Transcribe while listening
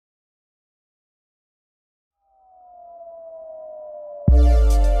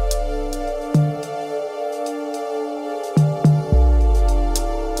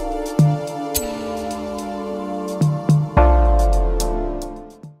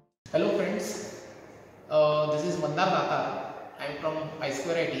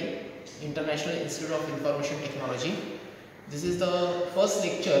International Institute of Information Technology. This is the first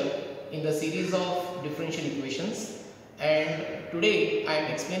lecture in the series of differential equations, and today I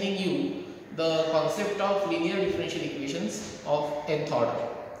am explaining you the concept of linear differential equations of nth order.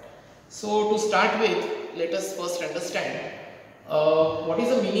 So to start with, let us first understand what is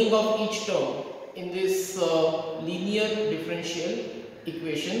the meaning of each term in this linear differential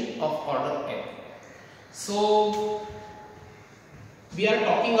equation of order n. So we are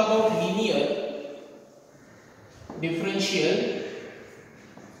talking about linear differential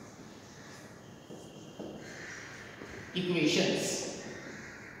equations,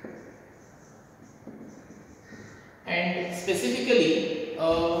 and specifically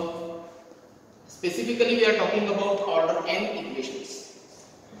we are talking about order n equations.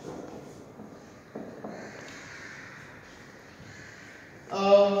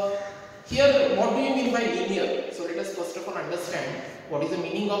 Here, what do you mean by linear? So let us first of all understand what is the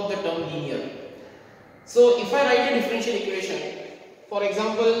meaning of the term linear. So if I write a differential equation, for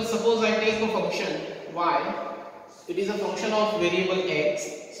example, suppose I take a function y, it is a function of variable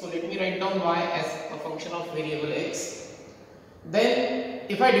x. So let me write down y as a function of variable x. Then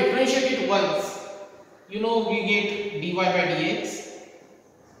if I differentiate it once, we get dy by dx.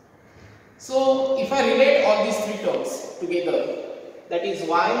 So if I relate all these three terms together, that is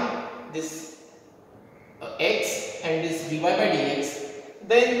y, this x and this dy by dx,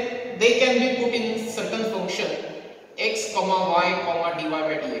 then they can be put in certain function x comma y comma dy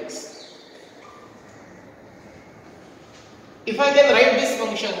by dx. If I then write this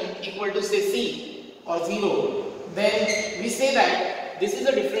function equal to say c or 0, then we say that this is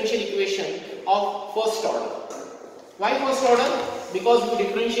a differential equation of first order. Why first order? Because we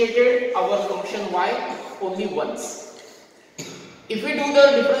differentiated our function y only once. If we do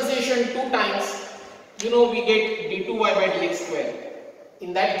the differentiation 2 times, we get d2y by dx square.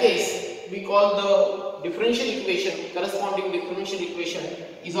 In that case, we call the differential equation, corresponding differential equation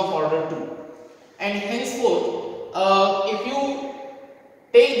is of order 2. And henceforth, if you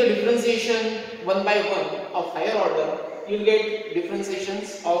take the differentiation one by one of higher order, you will get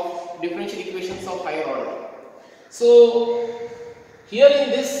differentiations of differential equations of higher order. So here in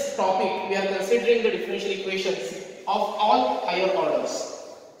this topic, we are considering the differential equations of all higher orders.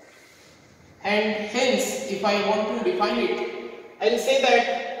 And hence, if I want to define it, I will say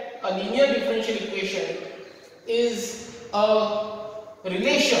that a linear differential equation is a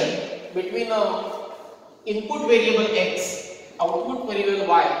relation between a input variable x, output variable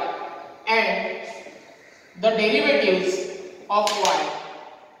y, and the derivatives of y.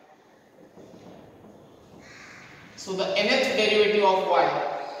 So the nth derivative of y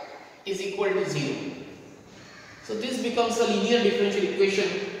is equal to 0. So this becomes a linear differential equation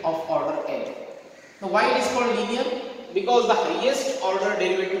of order n. Now why it is called linear? Because the highest order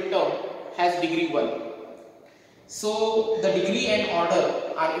derivative term has degree 1. So the degree and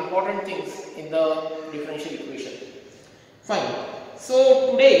order are important things in the differential equation. Fine.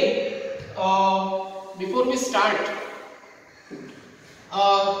 So today, before we start,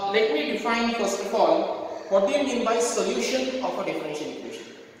 let me define first of all what do you mean by solution of a differential equation.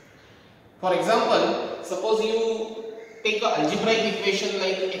 For example, suppose you take an algebraic equation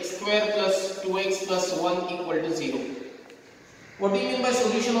like x square plus 2x plus 1 equal to 0. What do you mean by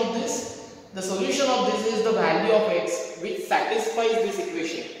solution of this? The solution of this is the value of x which satisfies this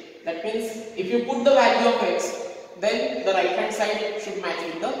equation. That means if you put the value of x, then the right hand side should match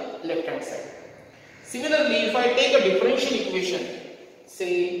with the left hand side. Similarly, if I take a differential equation,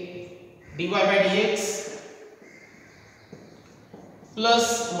 say dy by dx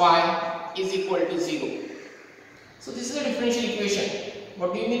plus y is equal to 0. So this is a differential equation.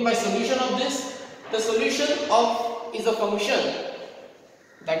 What do you mean by solution of this? The solution of is a function,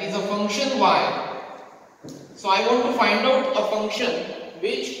 that is a function y. So I want to find out a function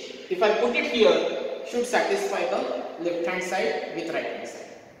which, if I put it here, should satisfy the left hand side with right hand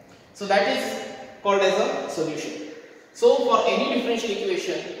side. So that is called as a solution. So for any differential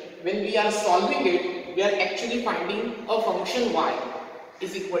equation, when we are solving it, we are actually finding a function y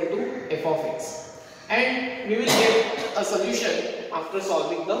is equal to f of x, and we will get a solution after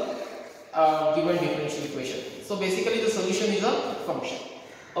solving the given differential equation. So basically the solution is a function.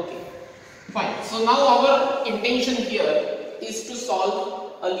 Okay, fine. So now our intention here is to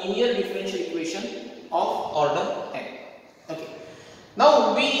solve a linear differential equation of order n. Okay,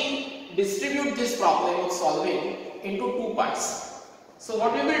 now we distribute this problem of solving into 2 parts. So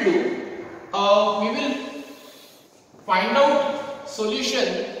what we will do, we will find out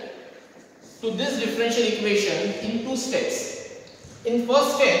solution to this differential equation in 2 steps. In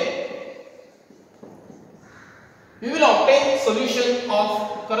first step, we will obtain solution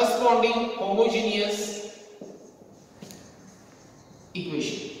of corresponding homogeneous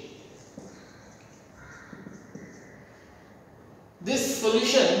equation. This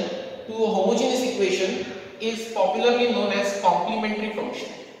solution to a homogeneous equation is popularly known as complementary function.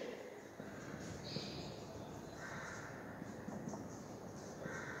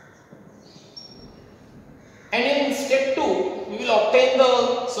 And in step 2, we will obtain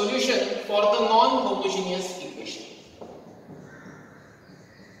the solution for the non-homogeneous equation.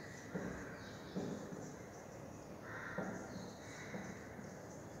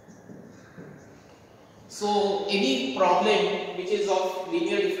 So any problem which is of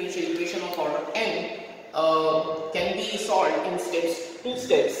linear differential equation of order n can be solved in two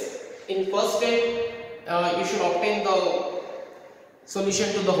steps. In first step, you should obtain the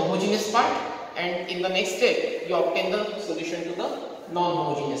solution to the homogeneous part, and in the next step you obtain the solution to the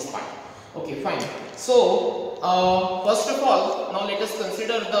non-homogeneous part. Okay, fine. So first of all, now let us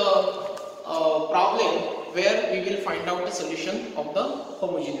consider the problem where we will find out the solution of the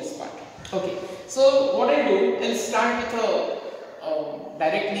homogeneous part. Okay, so what I do, I'll start with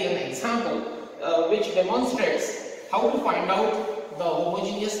directly an example which demonstrates how to find out the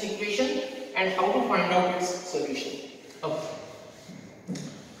homogeneous equation and how to find out its solution. Okay.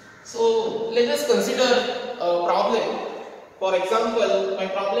 So let us consider a problem. For example, my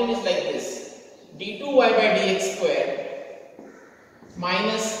problem is like this: d2y by dx square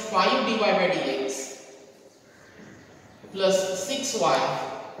minus 5dy by dx plus 6y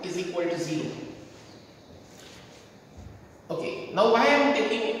is equal to 0. Okay, now why I am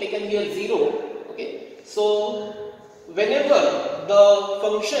taken here 0? Okay, so whenever the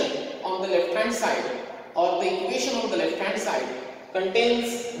function on the left hand side or the equation on the left hand side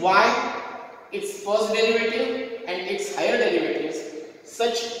contains y, its first derivative and its higher derivatives,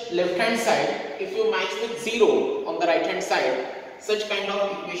 such left hand side, if you match with 0 on the right hand side, such kind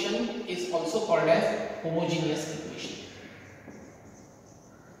of equation is also called as homogeneous equation.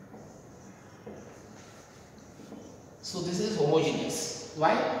 So this is homogeneous.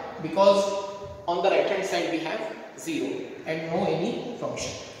 Why? Because on the right hand side we have 0 and no any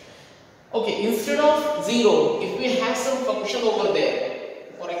function. Okay, instead of 0, if we have some function over there,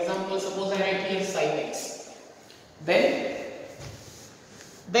 for example, suppose I write here sin x, then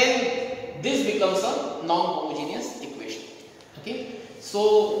this becomes a non-homogeneous equation. Okay,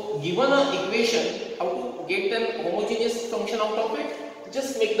 so given an equation, how to get a homogeneous function out of it?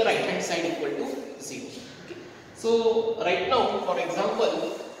 Just make the right hand side equal to 0. Okay. So right now, for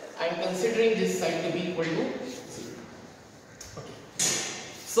example, I am considering this side to be equal to 0. Okay.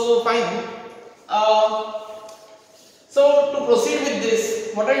 So fine. So to proceed with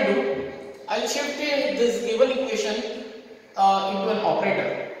this, what I do, I'll shift this given equation into an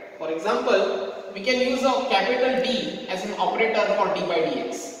operator. For example, we can use a capital D as an operator for d by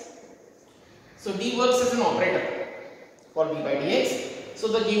dx. So d works as an operator for d by dx. So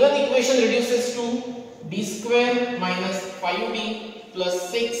the given equation reduces to d square minus 5d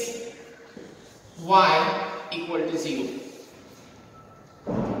plus 6y equal to 0.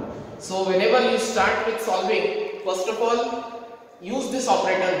 So whenever you start with solving, first of all, use this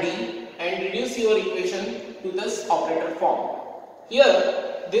operator d and reduce your equation to this operator form. Here,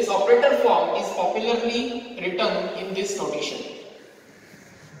 this operator form is popularly written in this notation: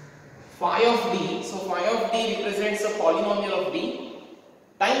 phi of d, so phi of d represents a polynomial of d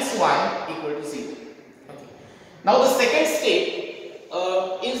times y equal to 0. Okay. Now the second step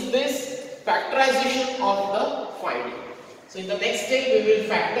is this factorization of the phi d. So in the next step we will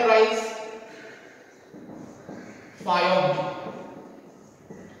factorize phi of d.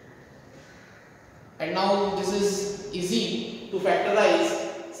 And now this is easy to factorize.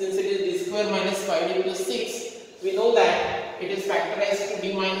 Since it is d square minus 5d plus 6, we know that it is factorized to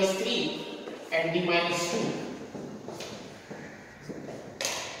d minus 3 and d minus 2.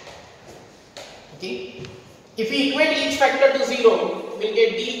 Okay. If we equate each factor to 0, we will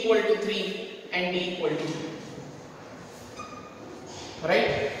get d equal to 3 and d equal to 2.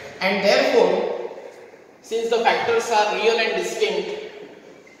 Right? And therefore, since the factors are real and distinct,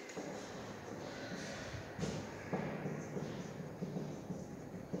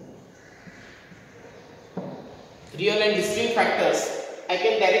 factors, I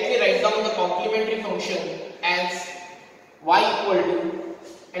can directly write down the complementary function as y equal to,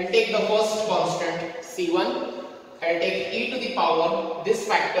 and take the first constant c1, and take e to the power this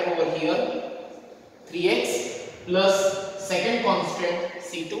factor over here 3x plus second constant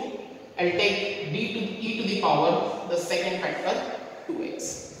c2, and take e to the power the second factor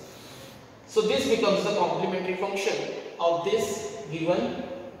 2x. So this becomes the complementary function of this given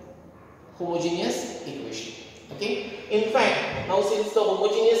homogeneous equation. Okay. In fact, now since the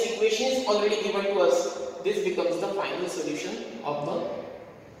homogeneous equation is already given to us, this becomes the final solution of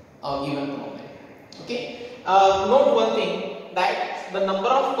the given problem. Okay. Note one thing, that the number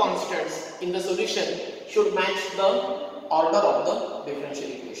of constants in the solution should match the order of the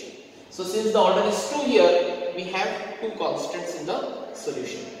differential equation. So since the order is 2 here, we have 2 constants in the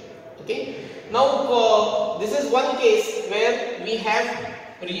solution. Okay. Now this is one case where we have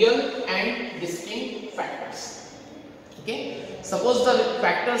real and distinct factors. Okay. Suppose the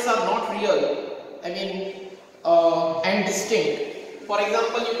factors are not real, and distinct. For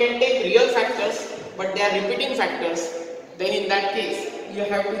example, you can take real factors, but they are repeating factors. Then in that case, you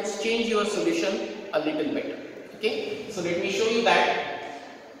have to change your solution a little bit. Okay. So let me show you that.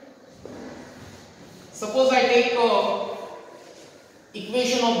 Suppose I take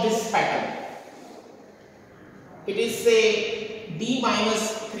equation of this pattern. It is say d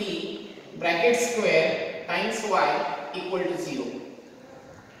minus 3 bracket square times y equal to 0.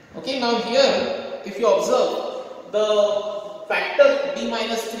 Okay, now here if you observe, the factor d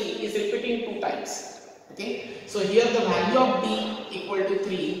minus 3 is repeating 2 times. Okay, so here the value of d equal to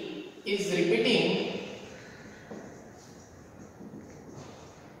 3 is repeating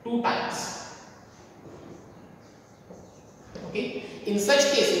 2 times. Okay, in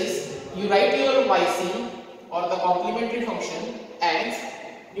such cases you write your YC or the complementary function as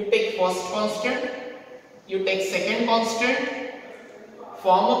you take first constant, you take second constant,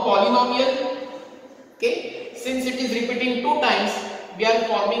 form a polynomial. Okay, since it is repeating 2 times, we are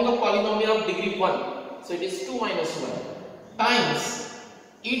forming a polynomial of degree 1. So it is 2 minus 1 times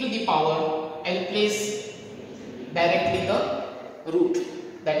e to the power and place directly the root,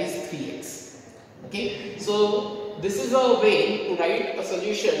 that is 3x. Okay, so this is a way to write a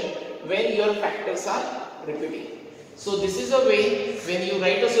solution when your factors are repeating. So this is a way when you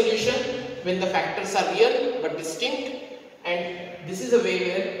write a solution when the factors are real but distinct, and this is a way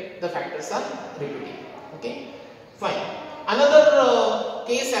where the factors are repeating. Okay, fine. Another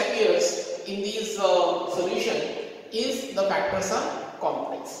case appears in this solution is the factors are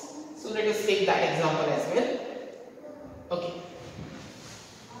complex. So let us take that example as well. Okay.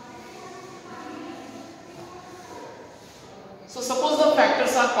 So suppose the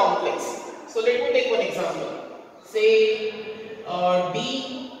factors are complex. So let me take one example. Say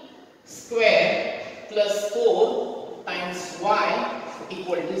d square plus 4 times y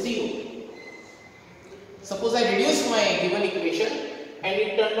equal to 0. Suppose I reduce my given equation and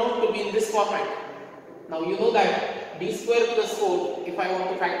it turned out to be in this format. Now you know that d square plus 4, if I want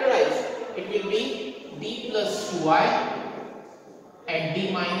to factorize, it will be d plus 2y and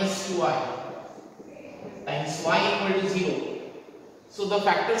d minus 2y times y equal to 0. So the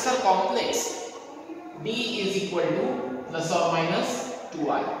factors are complex. D is equal to plus or minus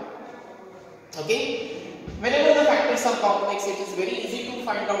 2y. Okay. Whenever the factors are complex, it is very easy to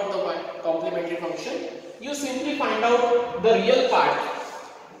find out the complementary function. You simply find out the real part,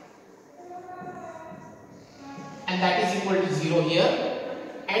 and that is equal to 0 here,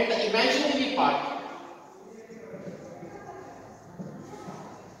 and the imaginary part,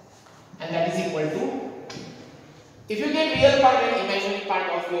 and that is equal to. If you get real part and imaginary part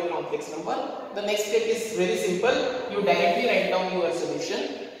of your complex number, the next step is very simple. You directly write down your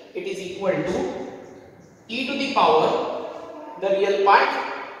solution. It is equal to e to the power, the real part,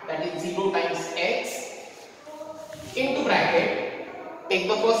 that is 0 times x, into bracket, take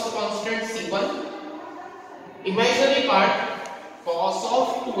the first constant c1, imaginary part cos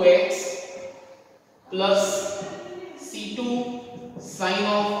of 2x plus c2 sine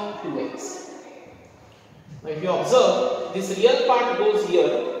of 2x. Now if you observe, this real part goes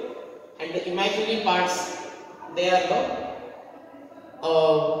here and the imaginary parts, they are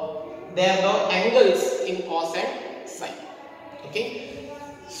the angles in cos and sine. Okay,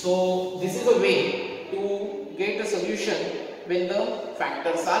 so this is a way to get a solution when the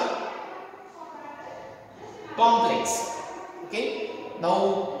factors are complex. Okay,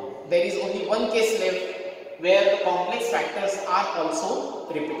 now there is only one case left where the complex factors are also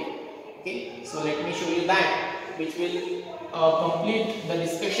repeating. Okay, so let me show you that, which will complete the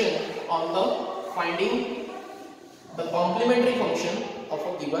discussion on the finding the complementary function of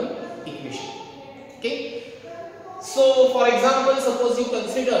a given equation. Okay, so for example, suppose you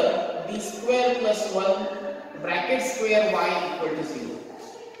consider d square plus 1 bracket square y equal to 0.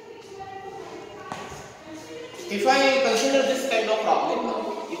 If I consider this kind of problem,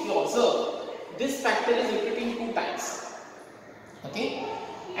 if you observe, this factor is repeating 2 times. Okay,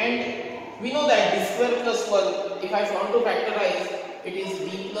 and we know that d square plus 1, if I want to factorize, it is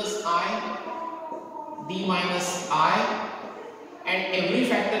d plus I, d minus I, and every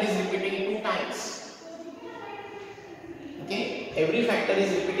factor is repeating 2 times. every factor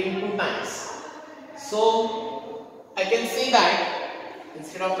is repeating 2 times. So I can say that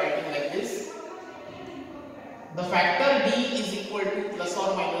instead of writing like this, the factor d is equal to plus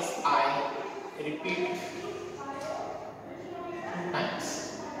or minus I repeat 2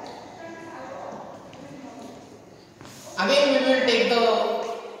 times. Again we will take the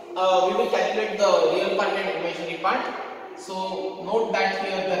we will calculate the real part and imaginary part. So note that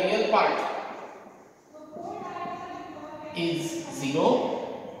here the real part is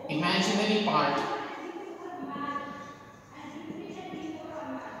 0, imaginary part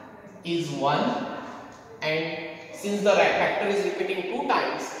is 1, and since the factor is repeating 2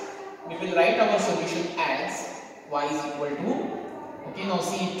 times, we will write our solution as y is equal to, okay, now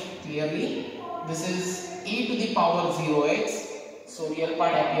see it clearly, this is e to the power 0x, so real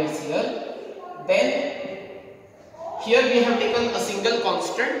part appears here. Then here we have taken a single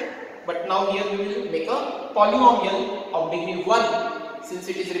constant, but now here we will make a polynomial of degree 1 since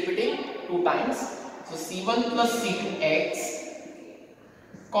it is repeating 2 times. So c1 plus c2x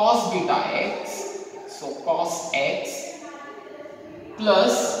cos beta x, so cos x,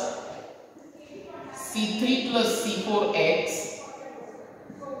 plus c3 plus c4x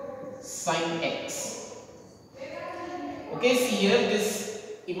sin x. Okay, see here this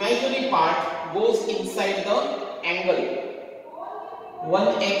imaginary part goes inside the angle.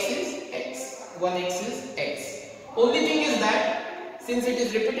 1x is x, 1x is x. Only thing is that since it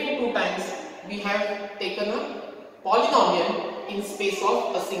is repeating 2 times, we have taken a polynomial in space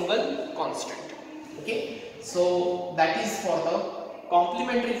of a single constant. Okay, so that is for the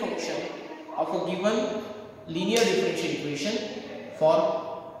complementary function of a given linear differential equation for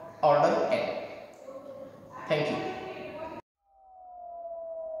order n. Thank you.